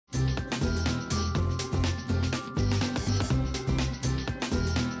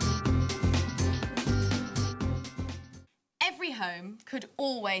home could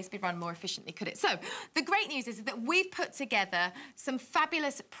always be run more efficiently, could it? So, the great news is that we've put together some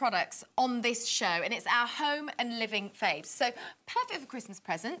fabulous products on this show, and it's our home and living faves. So, perfect for Christmas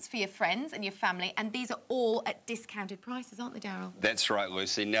presents for your friends and your family, and these are all at discounted prices, aren't they, Daryl? That's right,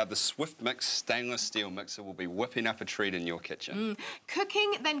 Lucy. Now, the Swift Mix stainless steel mixer will be whipping up a treat in your kitchen.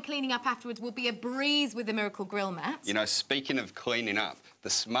 Cooking, then cleaning up afterwards will be a breeze with the Miracle Grill mat. You know, speaking of cleaning up, the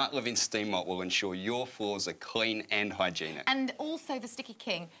Smart Living Steam Mop will ensure your floors are clean and hygienic. And also the Sticky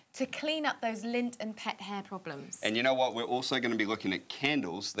King to clean up those lint and pet hair problems. And you know what? We're also going to be looking at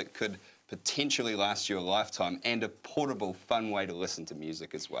candles that could potentially last you a lifetime, and a portable, fun way to listen to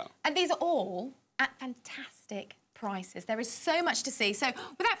music as well. And these are all at fantastic prices. There is so much to see. So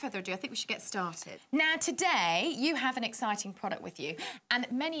without further ado, I think we should get started. Now, today, you have an exciting product with you, and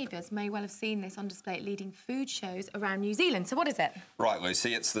many of us may well have seen this on display at leading food shows around New Zealand. So what is it? Right,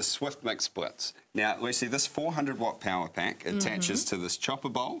 Lucy, it's the Swift Mix Blitz. Now, Lucy, this 400-watt power pack attaches to this chopper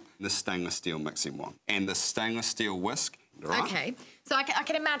bowl, this stainless steel mixing wand, and the stainless steel whisk. Right. OK, so I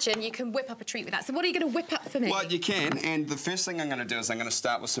can imagine you can whip up a treat with that. So what are you going to whip up for me? Well, you can, and the first thing I'm going to do is I'm going to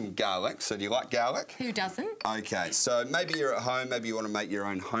start with some garlic. So do you like garlic? Who doesn't? OK, so maybe you're at home, maybe you want to make your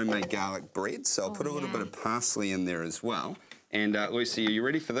own homemade garlic bread. So I'll put a little bit of parsley in there as well. And Lucy, are you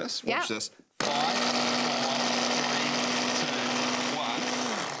ready for this? Watch this. 5, 4, 3, 2, 1.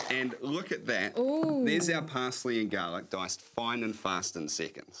 And look at that. Ooh. There's our parsley and garlic diced fine and fast in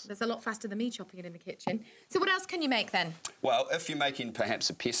seconds. That's a lot faster than me chopping it in the kitchen. So what else can you make then? Well, if you're making perhaps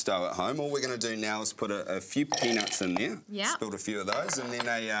a pesto at home, all we're going to do now is put a few peanuts in there. Yeah. Spilled a few of those, and then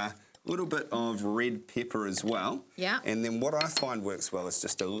a little bit of red pepper as well. Yeah. And then what I find works well is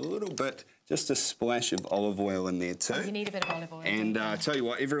just a little bit, just a splash of olive oil in there too. Oh, you need a bit of olive oil. And I tell you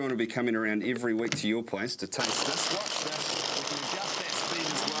what, everyone will be coming around every week to your place to taste this. Watch this. We can adjust that speed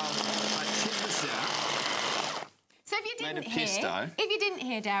as well. But check this out. So if you didn't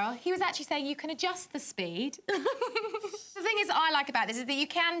hear, Daryl, he was actually saying you can adjust the speed. The thing is I like about this is that you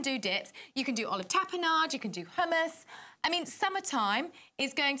can do dips, you can do olive tapenade, you can do hummus. I mean, summertime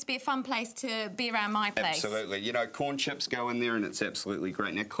is going to be a fun place to be around my place. Absolutely. You know, corn chips go in there and it's absolutely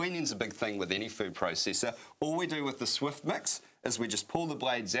great. Now, cleaning's a big thing with any food processor. All we do with the Swift Mix is we just pull the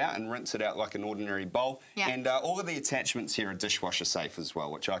blades out and rinse it out like an ordinary bowl. Yeah. And all of the attachments here are dishwasher safe as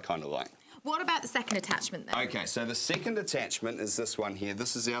well, which I kind of like. What about the second attachment then? OK, so the second attachment is this one here.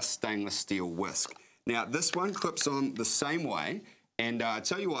 This is our stainless steel whisk. Now, this one clips on the same way. And I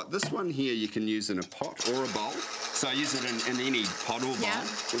tell you what, this one here you can use in a pot or a bowl. So use it in any pot or bowl. Yeah.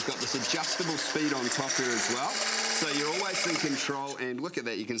 We've got this adjustable speed on top here as well. So you're always in control. And look at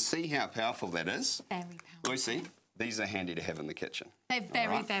that, you can see how powerful that is. Very powerful. Lucy, these are handy to have in the kitchen. They're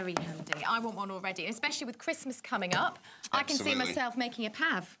very, very handy. I want one already. And especially with Christmas coming up, I can see myself making a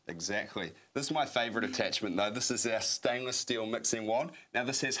pav. Exactly. This is my favourite attachment, though. This is our stainless steel mixing wand. Now,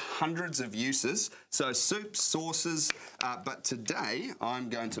 this has hundreds of uses, so soups, sauces, but today I'm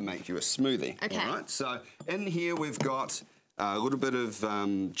going to make you a smoothie. Okay. All right? So in here we've got a little bit of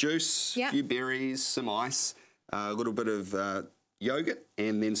juice, a few berries, some ice, a little bit of yogurt,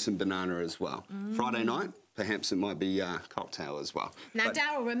 and then some banana as well. Friday night, perhaps it might be a cocktail as well. Now,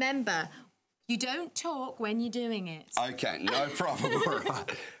 Daryl, remember, you don't talk when you're doing it. OK, no problem. All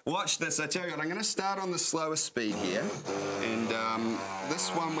right. Watch this. I tell you what, I'm going to start on the slower speed here. And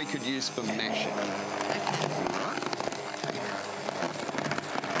this one we could use for mashing. All right.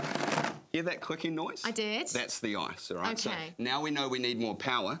 Hear that clicking noise? I did. That's the ice, all right? Okay. So now we know we need more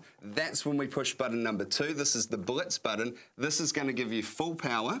power. That's when we push button number 2. This is the blitz button. This is going to give you full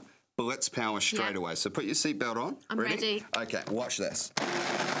power. Blitz power straight away. So put your seatbelt on. I'm ready. OK, watch this.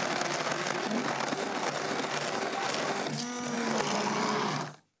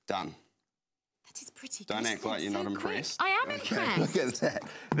 Done. That is pretty good. Don't act like you're not impressed. I am impressed. Look at that.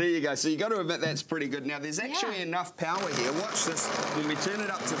 There you go. So you've got to admit that's pretty good. Now, there's actually enough power here. Watch this. When we turn it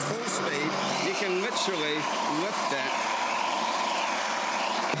up to full speed, you can literally lift that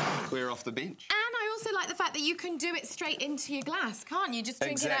clear off the bench. And I also like the fact that you can do it straight into your glass, can't you? Just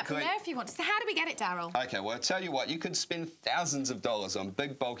drink it out from there if you want to. So how do we get it, Daryl? OK, well, I'll tell you what, you could spend thousands of dollars on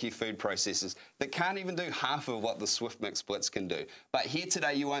big, bulky food processors that can't even do half of what the Swift Mix Blitz can do. But here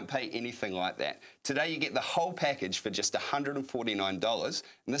today, you won't pay anything like that. Today, you get the whole package for just $149,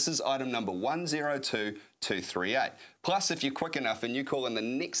 and this is item number 102238. Plus, if you're quick enough and you call in the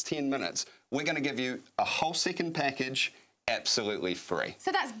next 10 minutes, we're going to give you a whole second package absolutely free.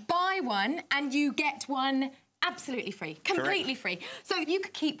 So that's buy one and you get one absolutely free, completely free. So you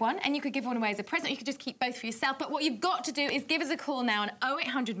could keep one and you could give one away as a present. You could just keep both for yourself. But what you've got to do is give us a call now on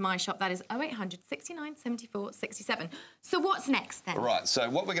 0800 My Shop. That is 0800 69 74 67. So what's next then? Right, so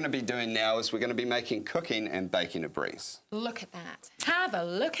what we're going to be doing now is we're going to be making cooking and baking a breeze. Look at that. Have a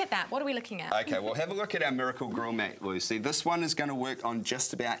look at that. What are we looking at? Okay, well, have a look at our Miracle Grill mat, Lucy. This one is going to work on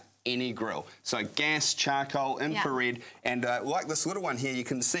just about any grill. So gas, charcoal, infrared, and like this little one here, you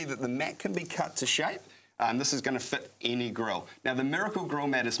can see that the mat can be cut to shape. This is going to fit any grill. Now, the Miracle Grill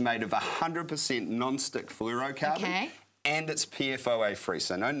mat is made of 100% non-stick fluorocarbon. And it's PFOA free,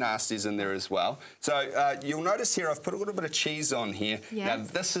 so no nasties in there as well. So you'll notice here I've put a little bit of cheese on here. Now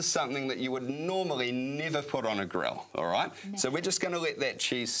this is something that you would normally never put on a grill, all right? So we're just going to let that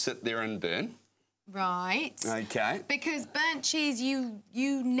cheese sit there and burn. Right. Okay. Because burnt cheese, you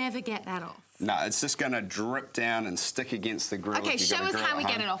never get that off. No, it's just going to drip down and stick against the grill. Okay, show us how we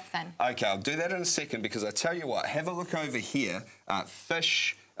get it off then. Okay, I'll do that in a second because I tell you what, have a look over here.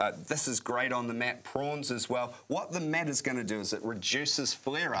 Fish. This is great on the mat, prawns as well. What the mat is going to do is it reduces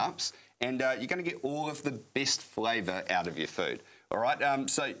flare-ups and you're going to get all of the best flavour out of your food. All right,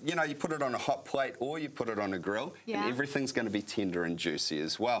 so, you know, you put it on a hot plate or you put it on a grill and everything's going to be tender and juicy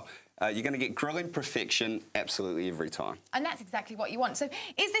as well. You're going to get grilling perfection absolutely every time. And that's exactly what you want. So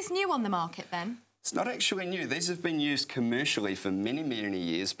is this new on the market then? It's not actually new. These have been used commercially for many, many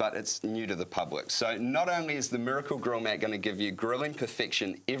years, but it's new to the public. So not only is the Miracle Grill mat going to give you grilling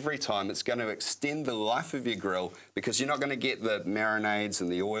perfection every time, it's going to extend the life of your grill because you're not going to get the marinades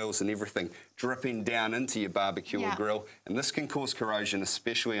and the oils and everything dripping down into your barbecue or grill. And this can cause corrosion,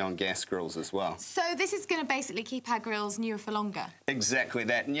 especially on gas grills as well. So this is going to basically keep our grills newer for longer? Exactly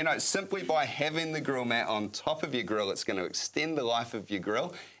that. And, you know, simply by having the grill mat on top of your grill, it's going to extend the life of your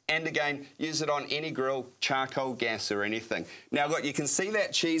grill. And again, use it on any grill, charcoal, gas or anything. Now look, you can see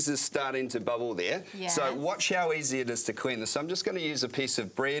that cheese is starting to bubble there. So watch how easy it is to clean this. So I'm just going to use a piece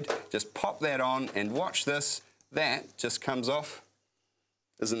of bread, just pop that on and watch this. That just comes off.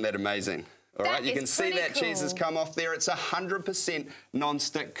 Isn't that amazing? All right, you can see that cheese has come off there. It's 100%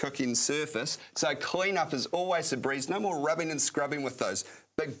 non-stick cooking surface. So clean-up is always a breeze. No more rubbing and scrubbing with those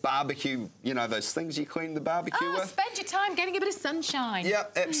big barbecue, you know, those things you clean the barbecue with. Spend your time getting a bit of sunshine.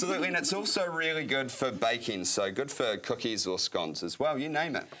 Yep, absolutely. And it's also really good for baking, so good for cookies or scones as well, you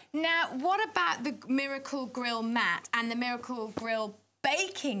name it. Now, what about the Miracle Grill mat and the Miracle Grill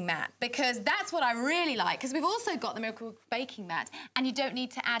baking mat? Because that's what I really like, because we've also got the Miracle baking mat and you don't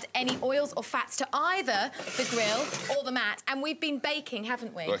need to add any oils or fats to either the grill or the mat, and we've been baking,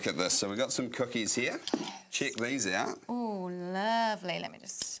 haven't we? Look at this. So we've got some cookies here. Check these out. Oh, lovely. Let me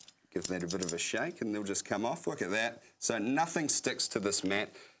just give that a bit of a shake and they'll just come off. Look at that. So nothing sticks to this mat.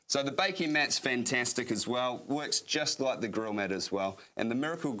 So the baking mat's fantastic as well. Works just like the grill mat as well. And the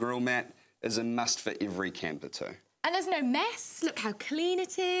Miracle Grill mat is a must for every camper too. And there's no mess. Look how clean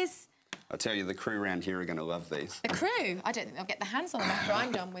it is. I tell you, the crew around here are going to love these. The crew? I don't think they'll get their hands on them after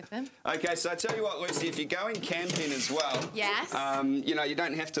I'm done with them. OK, so I tell you what, Lucy, if you're going camping as well, you know, you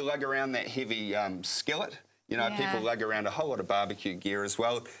don't have to lug around that heavy skillet. You know, people lug around a whole lot of barbecue gear as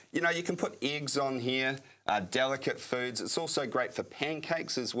well. You know, you can put eggs on here, delicate foods. It's also great for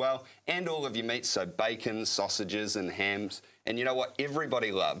pancakes as well, and all of your meats, so bacon, sausages and hams. And you know what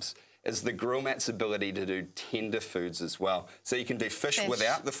everybody loves is the grill mat's ability to do tender foods as well. So you can do fish.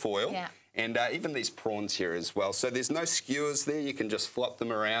 Without the foil, and even these prawns here as well. So there's no skewers there, you can just flop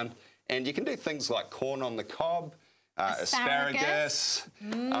them around. And you can do things like corn on the cob, asparagus,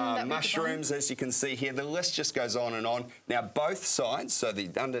 mushrooms, as you can see here. The list just goes on and on. Now, both sides, so the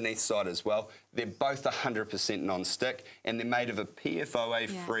underneath side as well, they're both 100% non-stick, and they're made of a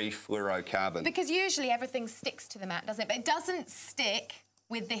PFOA-free fluorocarbon. Because usually everything sticks to the mat, doesn't it? But it doesn't stick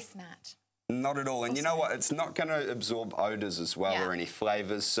with this mat. Not at all. And you know what? It's not going to absorb odours as well or any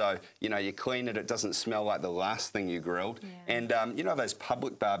flavours. So, you know, you clean it, it doesn't smell like the last thing you grilled. And, you know, those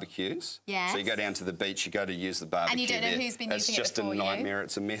public barbecues? So you go down to the beach, you go to use the barbecue and you don't know who's been using it before you. It's just a nightmare.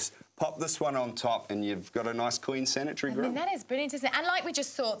 It's a mess. Pop this one on top and you've got a nice, clean, sanitary grill. I mean, that is brilliant, isn't it? And like we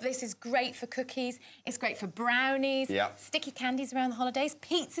just saw, this is great for cookies. It's great for brownies, sticky candies around the holidays,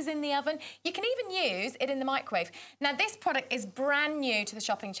 pizzas in the oven. You can even use it in the microwave. Now, this product is brand new to the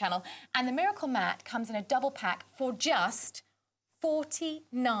shopping channel, and the Miracle Mat comes in a double pack for just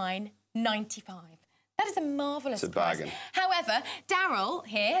 $49.95. That is a marvellous price. Bargain. However, Daryl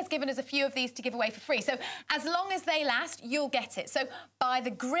here has given us a few of these to give away for free. So as long as they last, you'll get it. So buy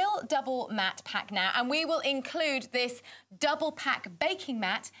the Grill Double Mat Pack now, and we will include this double pack baking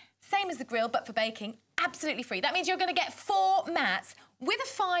mat, same as the grill, but for baking, absolutely free. That means you're going to get 4 mats with a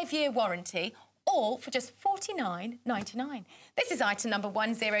 5-year warranty, all for just $49.99. This is item number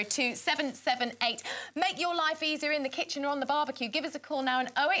 102778. Make your life easier in the kitchen or on the barbecue. Give us a call now on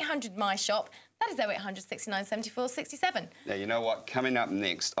 0800 My Shop. That is 0800 69 74 67. Now, you know what? Coming up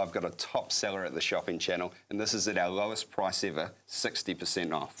next, I've got a top seller at the shopping channel, and this is at our lowest price ever,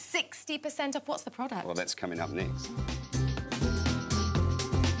 60% off. 60% off? What's the product? Well, that's coming up next.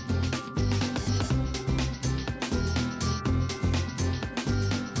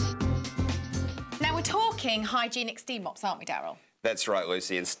 Now, we're talking hygienic steam mops, aren't we, Daryl? That's right,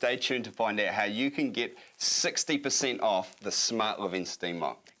 Lucy, and stay tuned to find out how you can get 60% off the Smart Living Steam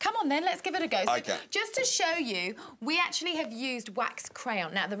Mop. Come on then, let's give it a go. So Okay. just to show you, we actually have used wax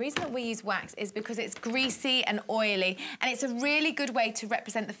crayon. Now, the reason that we use wax is because it's greasy and oily, and it's a really good way to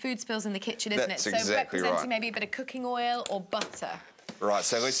represent the food spills in the kitchen, isn't That's it? exactly so representing right. maybe a bit of cooking oil or butter. Right,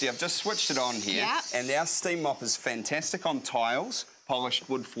 so Lucy, I've just switched it on here, Yep. and our steam mop is fantastic on tiles, polished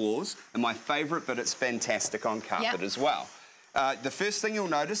wood floors, and my favourite, but it's fantastic on carpet Yep. as well. The first thing you'll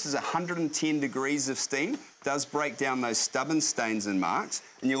notice is 110 degrees of steam does break down those stubborn stains and marks.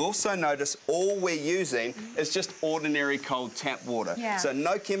 And you'll also notice all we're using is just ordinary cold tap water. Yeah. So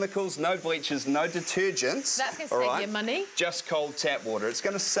no chemicals, no bleaches, no detergents. That's going to save you money. Just cold tap water. It's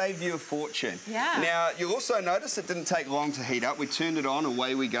going to save you a fortune. Yeah. Now, you'll also notice it didn't take long to heat up. We turned it on,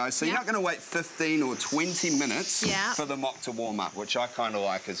 away we go. So you're not going to wait 15 or 20 minutes for the mop to warm up, which I kind of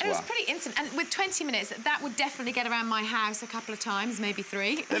like as well. It was pretty instant. And with 20 minutes, that would definitely get around my house a couple of times, maybe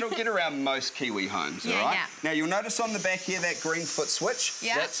 3. It'll get around most Kiwi homes, all right? Yeah. Now, you'll notice on the back here that green foot switch.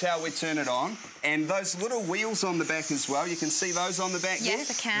 Yeah. That's how we turn it on. And those little wheels on the back as well, you can see those on the back there?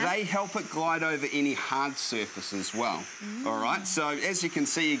 Yes, I can. They help it glide over any hard surface as well, all right? So, as you can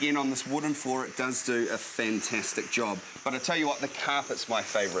see again on this wooden floor, it does do a fantastic job. But I tell you what, the carpet's my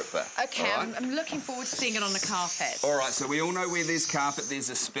favourite bit. OK, all right? I'm looking forward to seeing it on the carpet. All right, so we all know where there's carpet, there's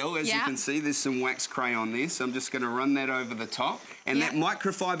a spill. As you can see, there's some wax crayon there, so I'm just going to run that over the top. And that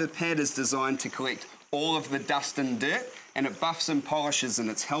microfiber pad is designed to collect all of the dust and dirt, and it buffs and polishes, and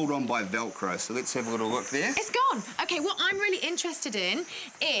it's held on by Velcro. So let's have a little look there. It's gone. OK, what I'm really interested in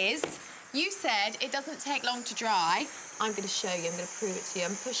is, you said it doesn't take long to dry. I'm going to show you, I'm going to prove it to you.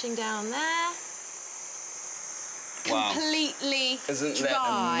 I'm pushing down there. Wow. Completely Isn't dry.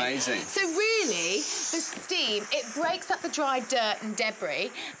 that amazing? So really, the steam, it breaks up the dry dirt and debris,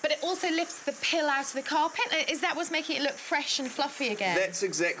 but it also lifts the pill out of the carpet. Is that what's making it look fresh and fluffy again? That's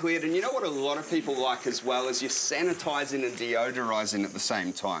exactly it. And you know what a lot of people like as well is you're sanitising and deodorising at the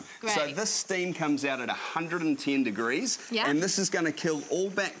same time. Great. So this steam comes out at 110 degrees, and this is going to kill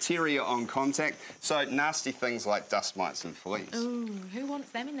all bacteria on contact, so nasty things like dust mites and fleas. Ooh, who wants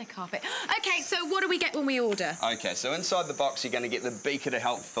them in their carpet? OK, so what do we get when we order? OK, so inside the box you're going to get the beaker to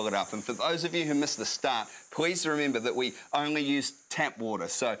help fill it up. And for those of you who missed the start, please remember that we only use tap water.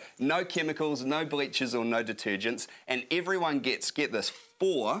 So no chemicals, no bleaches or no detergents. And everyone gets, get this,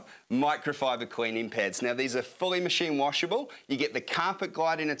 4 microfiber cleaning pads. Now these are fully machine washable. You get the carpet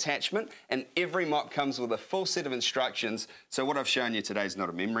gliding attachment, and every mop comes with a full set of instructions. So what I've shown you today is not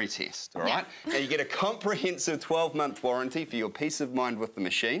a memory test, all right? Now you get a comprehensive 12-month warranty for your peace of mind with the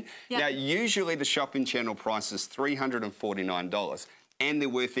machine. Now usually the shopping channel price is $349. And they're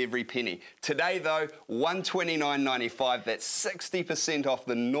worth every penny. Today, though, $129.95. That's 60% off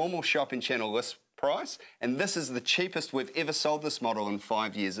the normal shopping channel list price, and this is the cheapest we've ever sold this model in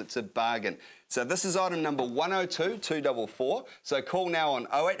 5 years. It's a bargain. So this is item number 102244. So call now on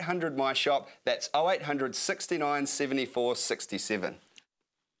 0800 My Shop. That's 0800 69 74 67.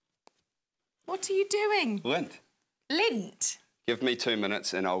 What are you doing? Lint. Lint? Give me 2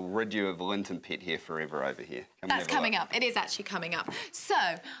 minutes and I'll rid you of lint and pet hair forever over here. That's coming up. It is actually coming up. So,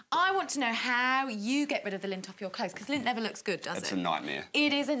 I want to know how you get rid of the lint off your clothes, because lint never looks good, does it? It's a nightmare.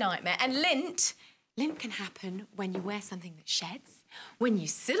 It is a nightmare. And lint can happen when you wear something that sheds, when you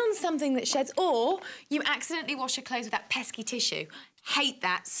sit on something that sheds, or you accidentally wash your clothes with that pesky tissue. Hate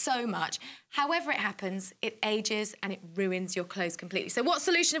that so much. However it happens, it ages and it ruins your clothes completely. So what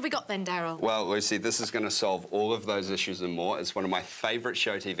solution have we got then, Daryl? Well, Lucy, this is going to solve all of those issues and more. It's one of my favourite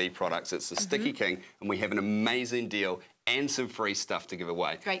Show TV products. It's the Sticky King, and we have an amazing deal and some free stuff to give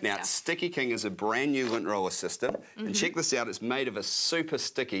away. Great now, stuff. Sticky King is a brand new lint roller system, and check this out, it's made of a super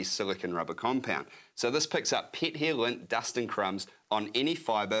sticky silicone rubber compound. So this picks up pet hair, lint, dust and crumbs on any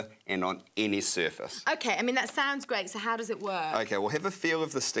fibre and on any surface. OK, I mean, that sounds great. So how does it work? OK, well, have a feel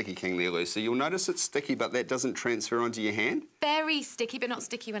of the Sticky King there, Lucy. You'll notice it's sticky, but that doesn't transfer onto your hand. Very sticky, but not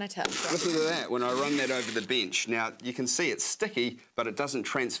sticky when I touch. Listen to that, when I run that over the bench. Now, you can see it's sticky, but it doesn't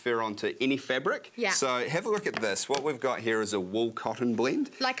transfer onto any fabric. Yeah. So have a look at this. What we've got here is a wool-cotton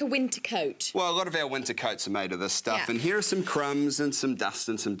blend. Like a winter coat. Well, a lot of our winter coats are made of this stuff, Yeah. and here are some crumbs and some dust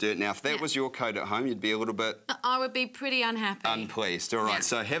and some dirt. Now, if that was your coat at home, you'd be a little bit... I would be pretty unhappy. Unpleased. All right, Yeah.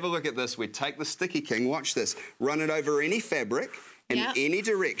 so have a look at this. We take the Sticky King, watch this, run it over any fabric in any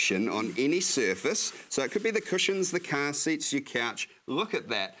direction on any surface. So it could be the cushions, the car seats, your couch. Look at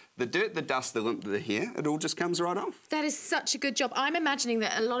that. The dirt, the dust, the lint, the hair, it all just comes right off. That is such a good job. I'm imagining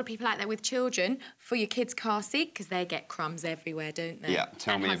that a lot of people out there with children, for your kids' car seat, because they get crumbs everywhere, don't they? Yeah,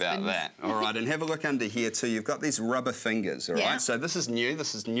 tell me about that. All right, and have a look under here too. You've got these rubber fingers, all right? So this is new.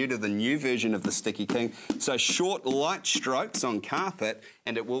 This is new to the new version of the Sticky King. So short, light strokes on carpet,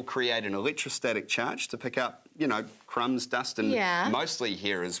 and it will create an electrostatic charge to pick up, you know, crumbs, dust, and mostly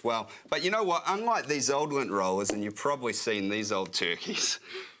hair as well. But you know what? Unlike these old lint rollers, and you've probably seen these old turkeys,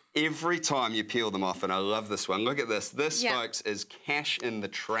 every time you peel them off, and I love this one, look at this. This, folks, is cash in the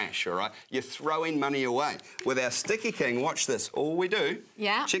trash, all right? You're throwing money away. With our Sticky King, watch this. All we do,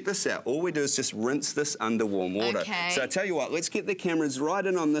 check this out, all we do is just rinse this under warm water. So I tell you what, let's get the cameras right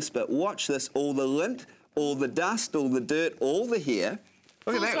in on this, but watch this. All the lint, all the dust, all the dirt, all the hair.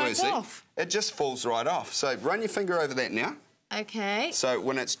 Look at that, Lucy. It just falls right off. So run your finger over that now. OK. So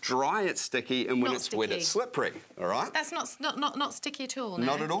when it's dry, it's sticky, and when it's wet, it's slippery, all right? That's not sticky at all, no?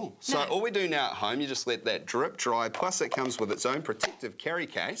 Not at all. So all we do now at home, you just let that drip dry, plus it comes with its own protective carry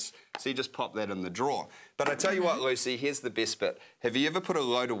case, so you just pop that in the drawer. But I tell you what, Lucy, here's the best bit. Have you ever put a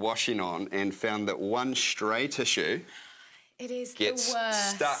load of washing on and found that one stray tissue gets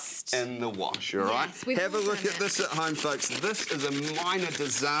stuck in the wash, all right? Have a look at this at home, folks. This is a minor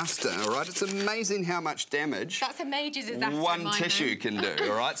disaster, all right? It's amazing how much damage one tissue can do,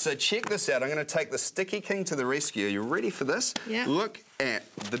 all right? So check this out. I'm going to take the Sticky King to the rescue. Are you ready for this? Yeah. Look at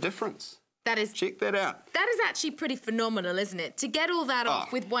the difference. Check that out. That is actually pretty phenomenal, isn't it? To get all that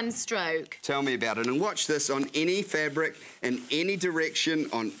off with one stroke. Tell me about it. And watch this on any fabric, in any direction,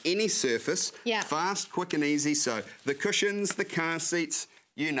 on any surface. Yeah. Fast, quick and easy. So the cushions, the car seats,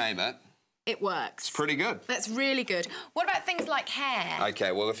 you name it. It works. It's pretty good. That's really good. What about things like hair?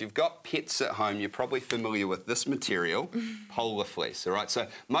 OK, well, if you've got pets at home, you're probably familiar with this material, polar fleece, all right? So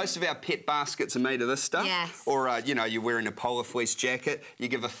most of our pet baskets are made of this stuff. Yes. Or, you know, you're wearing a polar fleece jacket, you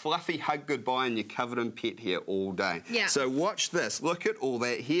give a fluffy hug goodbye and you're covered in pet hair all day. Yeah. So watch this. Look at all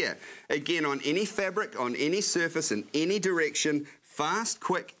that hair. Again, on any fabric, on any surface, in any direction, fast,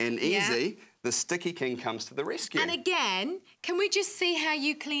 quick and easy. The Sticky King comes to the rescue. And again, can we just see how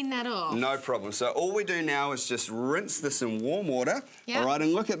you clean that off? No problem. So all we do now is just rinse this in warm water. All right,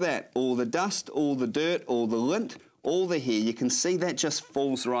 and look at that. All the dust, all the dirt, all the lint, all the hair. You can see that just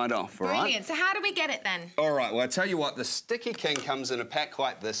falls right off, all right? Brilliant. So how do we get it then? All right, well, I tell you what, the Sticky King comes in a pack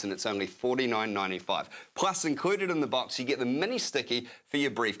like this and it's only $49.95. Plus, included in the box, you get the mini sticky for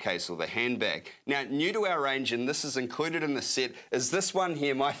your briefcase or the handbag. Now, new to our range, and this is included in the set, is this one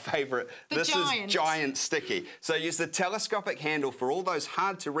here, my favourite. This is Giant Sticky. So use the telescopic handle for all those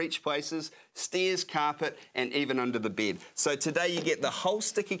hard-to-reach places, stairs, carpet, and even under the bed. So today you get the whole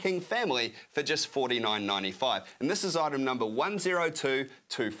Sticky King family for just $49.95. And this is item number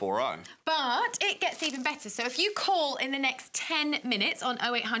 102240. But it gets even better. So if you call in the next 10 minutes on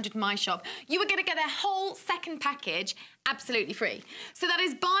 0800 My Shop, you are going to get a whole second package absolutely free. So that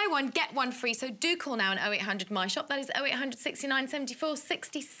is buy one, get one free. So do call now on 0800 My Shop. That is 0800 69 74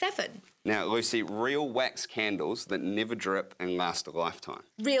 67. Now, Lucy, real wax candles that never drip and last a lifetime.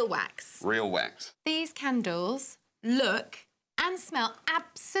 Real wax. Real wax. These candles look and smell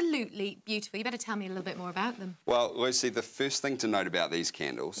absolutely beautiful. You better tell me a little bit more about them. Well, Lucy, the first thing to note about these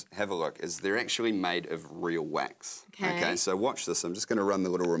candles, have a look, is they're actually made of real wax. Okay, so watch this. I'm just going to run the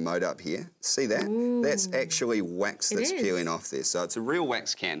little remote up here. See that? Ooh. That's actually wax that's peeling off there. So it's a real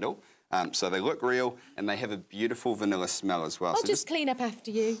wax candle. So they look real and they have a beautiful vanilla smell as well. I'll just clean up after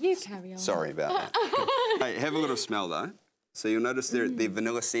you. You carry on. Sorry about that. Hey, have a little smell though. So you'll notice they're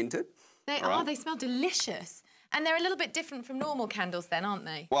vanilla scented. They are. They smell delicious. And they're a little bit different from normal candles then, aren't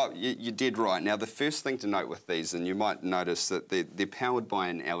they? Well, you did right. Now, the first thing to note with these, and you might notice that they're powered by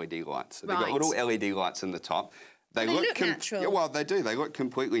an LED light. So they've got little LED lights in the top. They look natural. Yeah, well, they do. They look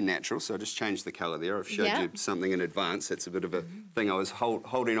completely natural. So I just changed the colour there. I've showed you something in advance. That's a bit of a thing I was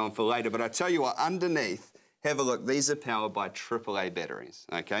holding on for later. But I tell you what, underneath, have a look. These are powered by AAA batteries.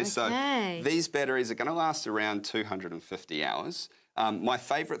 Okay, so these batteries are going to last around 250 hours. My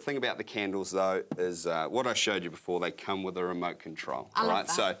favourite thing about the candles, though, is what I showed you before. They come with a remote control. I love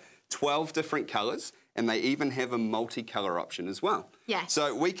that. So 12 different colours, and they even have a multicolour option as well. Yes.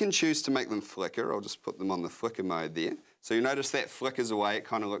 So we can choose to make them flicker. I'll just put them on the flicker mode there. So you notice that flickers away. It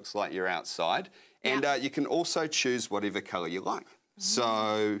kind of looks like you're outside. And you can also choose whatever colour you like.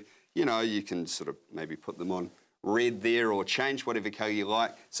 So, you know, you can sort of maybe put them on red there or change whatever colour you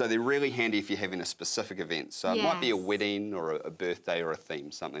like. So they're really handy if you're having a specific event. So it might be a wedding or a birthday or a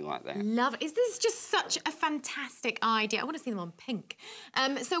theme, something like that. Love it. This is just such a fantastic idea. I want to see them on pink.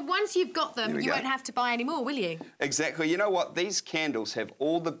 So once you've got them, you won't have to buy any more, will you? Exactly. You know what? These candles have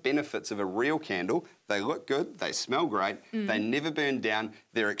all the benefits of a real candle. They look good, they smell great, they never burn down,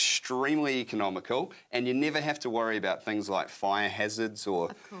 they're extremely economical, and you never have to worry about things like fire hazards or,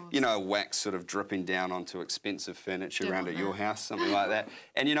 you know, wax sort of dripping down onto expensive furniture around at your house, something like that.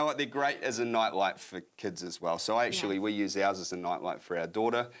 And you know what? They're great as a nightlight for kids as well. So actually, we use ours as a nightlight for our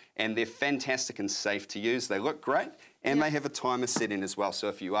daughter, and they're fantastic and safe to use. They look great, and they have a timer setting as well. So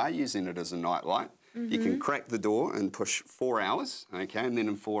if you are using it as a nightlight, you can crack the door and push 4 hours, okay, and then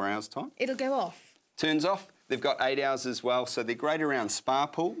in 4 hours' time, it'll go off. Turns off. They've got 8 hours as well, so they're great around spa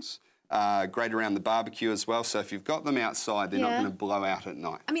pools, great around the barbecue as well. So if you've got them outside, they're not going to blow out at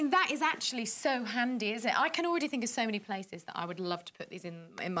night. I mean, that is actually so handy, isn't it? I can already think of so many places that I would love to put these in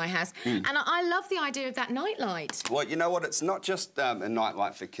my house. And I love the idea of that nightlight. Well, you know what? It's not just a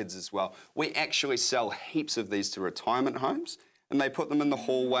nightlight for kids as well. We actually sell heaps of these to retirement homes, and they put them in the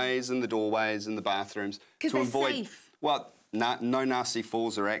hallways and the doorways and the bathrooms to avoid. Safe. Well, no nasty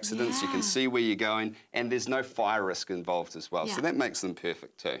falls or accidents. You can see where you're going, and there's no fire risk involved as well. So that makes them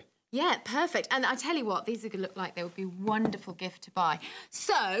perfect too. Yeah, perfect. And I tell you what, these would look like they would be a wonderful gift to buy.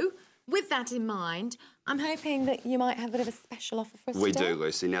 So, with that in mind, I'm hoping that you might have a bit of a special offer for us today. We do,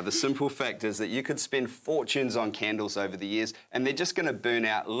 Lucy. Now, the simple fact is that you could spend fortunes on candles over the years, and they're just going to burn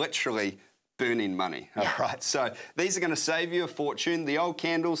out, literally burning money, all right? So these are going to save you a fortune. The old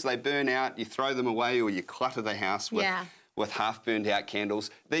candles, they burn out, you throw them away or you clutter the house with half burned out candles.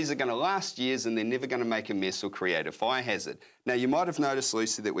 These are going to last years and they're never going to make a mess or create a fire hazard. Now, you might have noticed,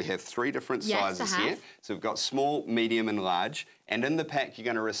 Lucy, that we have 3 different sizes here. So we've got small, medium and large. And in the pack, you're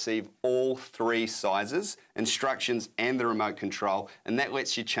going to receive all 3 sizes, instructions and the remote control. And that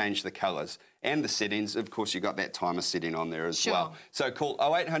lets you change the colours and the settings. Of course, you've got that timer setting on there as well. So call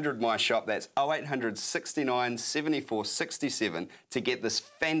 0800 My Shop. That's 0800 69 74 67 to get this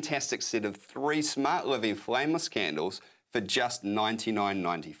fantastic set of 3 Smart Living flameless candles for just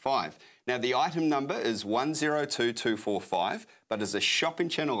 $99.95. Now, the item number is 102245, but as a shopping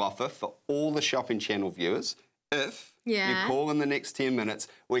channel offer for all the shopping channel viewers, if you call in the next 10 minutes,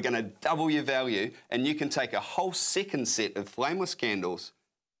 we're going to double your value and you can take a whole second set of flameless candles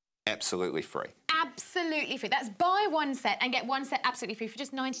absolutely free. Absolutely free. That's buy 1 set and get 1 set absolutely free for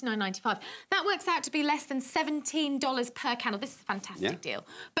just $99.95. That works out to be less than $17 per candle. This is a fantastic deal.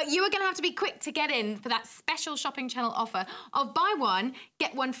 But you are going to have to be quick to get in for that special shopping channel offer of buy 1,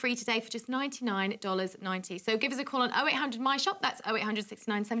 get 1 free today for just $99.90. So give us a call on 0800 My Shop. That's 0800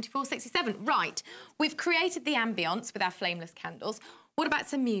 69 74 67. Right, we've created the ambience with our flameless candles. What about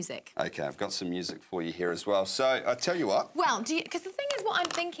some music? OK, I've got some music for you here as well. So, I tell you what. Well, because the thing is, what I'm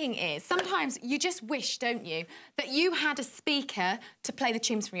thinking is, sometimes you just wish, don't you, that you had a speaker to play the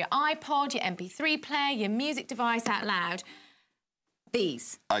tunes from your iPod, your MP3 player, your music device out loud.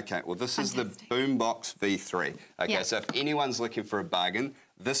 These. OK, well, this is the Boombox V3. OK, so if anyone's looking for a bargain,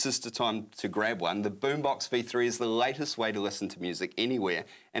 this is the time to grab one. The Boombox V3 is the latest way to listen to music anywhere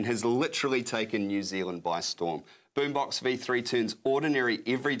and has literally taken New Zealand by storm. Boombox V3 turns ordinary,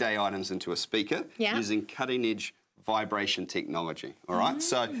 everyday items into a speaker using cutting-edge vibration technology, all right?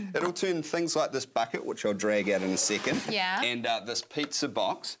 So it'll turn things like this bucket, which I'll drag out in a second, and this pizza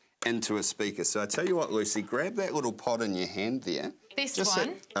box into a speaker. So I tell you what, Lucy, grab that little pod in your hand there. This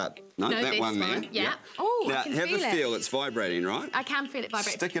one? No, that one there. Yeah. Oh, now, I can feel it. Now, have a feel. It's vibrating, right? I can feel it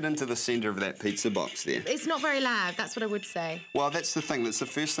vibrating. Stick it into the centre of that pizza box there. It's not very loud. That's what I would say. Well, that's the thing. That's the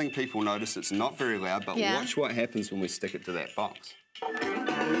first thing people notice. It's not very loud, but watch what happens when we stick it to that box.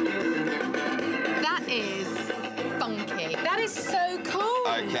 That is funky. That is so cool.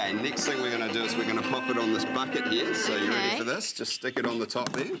 OK, next thing we're going to do is we're going to pop it on this bucket here. So you ready for this? Just stick it on the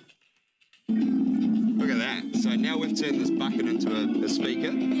top there. Look at that. So now we've turned this bucket into a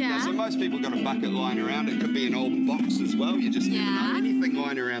speaker. Now, so most people got a bucket lying around. It could be an old box as well. You just never know. Anything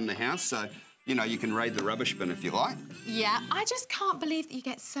lying around the house. So, you know, you can raid the rubbish bin if you like. Yeah, I just can't believe that you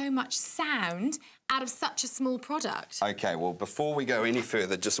get so much sound out of such a small product. OK, well, before we go any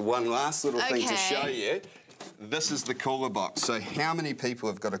further, just one last little thing to show you. this is the cooler box. So how many people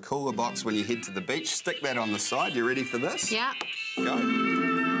have got a cooler box when you head to the beach? Stick that on the side. You ready for this? Yeah. Go.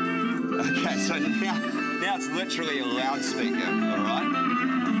 Okay, so now it's literally a loudspeaker, all right?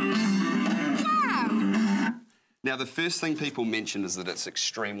 Wow. Now, the first thing people mention is that it's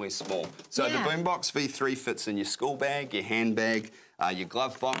extremely small. So the Boombox V3 fits in your school bag, your handbag, your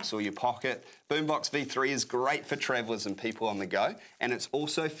glove box or your pocket. Boombox V3 is great for travellers and people on the go, and it's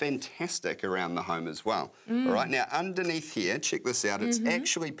also fantastic around the home as well. All right, now underneath here, check this out, it's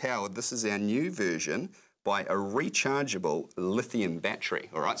actually powered, this is our new version, by a rechargeable lithium battery,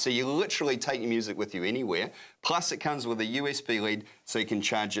 all right? So you literally take your music with you anywhere, plus it comes with a USB lead so you can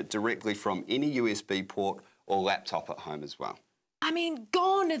charge it directly from any USB port or laptop at home as well. I mean,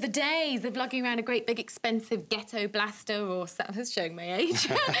 gone are the days of lugging around a great big expensive ghetto blaster or, that's showing my age,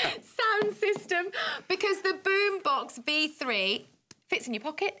 sound system, because the Boombox V3 fits in your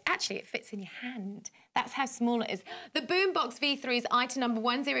pocket. Actually, it fits in your hand. That's how small it is. The Boombox V3 is item number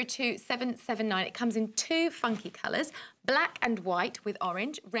 102779. It comes in 2 funky colours, black and white with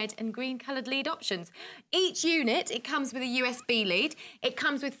orange, red and green coloured lead options. Each unit, it comes with a USB lead. It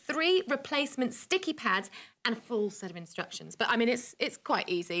comes with 3 replacement sticky pads and a full set of instructions. But, I mean, it's quite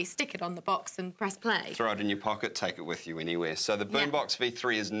easy. Stick it on the box and press play. Throw it in your pocket, take it with you anywhere. So the Boombox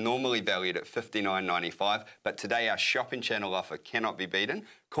V3 is normally valued at $59.95, but today our shopping channel offer cannot be beaten.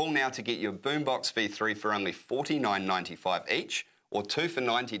 Call now to get your Boombox V3 for only $49.95 each, or 2 for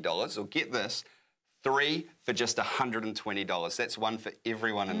 $90, or get this, 3 for just $120. That's one for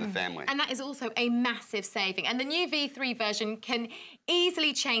everyone in the family. And that is also a massive saving. And the new V3 version can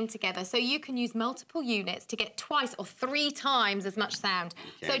easily chain together, so you can use multiple units to get twice or 3 times as much sound.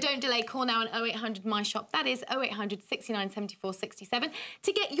 So don't delay, call now on 0800 My Shop. That is 0800 69 74 67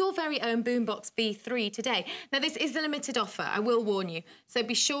 to get your very own Boombox V3 today. Now, this is a limited offer, I will warn you, so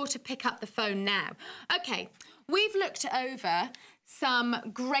be sure to pick up the phone now. OK, we've looked over some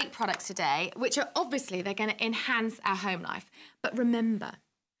great products today, which are obviously, they're going to enhance our home life. But remember,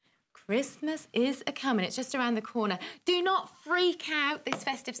 Christmas is a-coming. It's just around the corner. Do not freak out this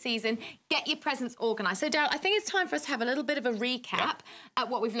festive season. Get your presents organised. So, Daryl, I think it's time for us to have a little bit of a recap at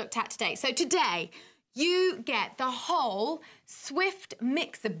what we've looked at today. So today, you get the whole Swift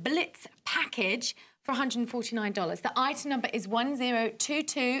Mix Blitz package for $149. The item number is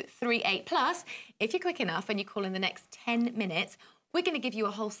 102238. Plus, if you're quick enough and you call in the next 10 minutes, we're going to give you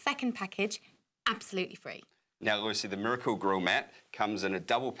a whole second package absolutely free. Now, Lucy, the Miracle Grill Mat comes in a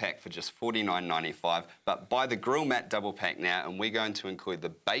double pack for just $49.95, but buy the Grill Mat double pack now, and we're going to include the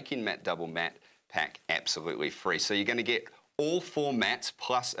Baking Mat double mat pack absolutely free. So you're going to get all 4 mats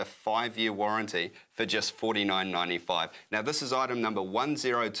plus a 5-year warranty for just $49.95. Now, this is item number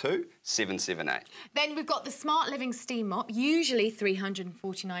 102778. Then we've got the Smart Living Steam Mop, usually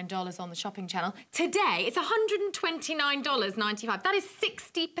 $349 on the shopping channel. Today, it's $129.95. That is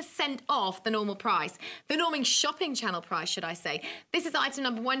 60% off the normal price. The norming shopping channel price, should I say. This is item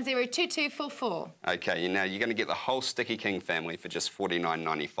number 102244. OK, now you're going to get the whole Sticky King family for just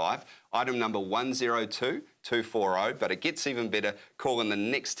 $49.95. Item number 102240, but it gets even better. Call in the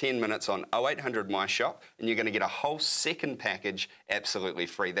next 10 minutes on 0800 My Shop, and you're going to get a whole second package absolutely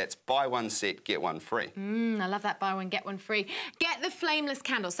free. That's buy 1 set, get 1 free. I love that buy 1, get 1 free. Get the flameless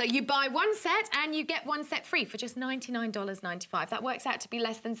candle. So you buy 1 set and you get 1 set free for just $99.95. That works out to be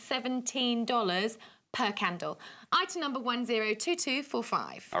less than $17 per candle. Item number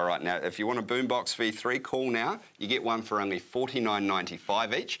 102245. All right, now, if you want a Boombox V3, call now. You get 1 for only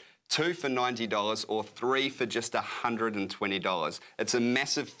 $49.95 each. 2 for $90 or 3 for just $120. It's a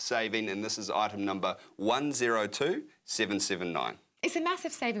massive saving, and this is item number 102779. It's a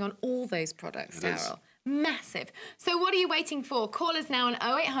massive saving on all those products, Daryl. Massive. So what are you waiting for? Call us now on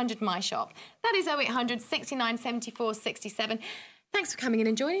 0800 My Shop. That is 0800 69 74 67. Thanks for coming in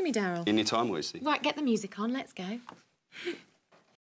and joining me, Daryl. Anytime, Lucy. Right, get the music on. Let's go.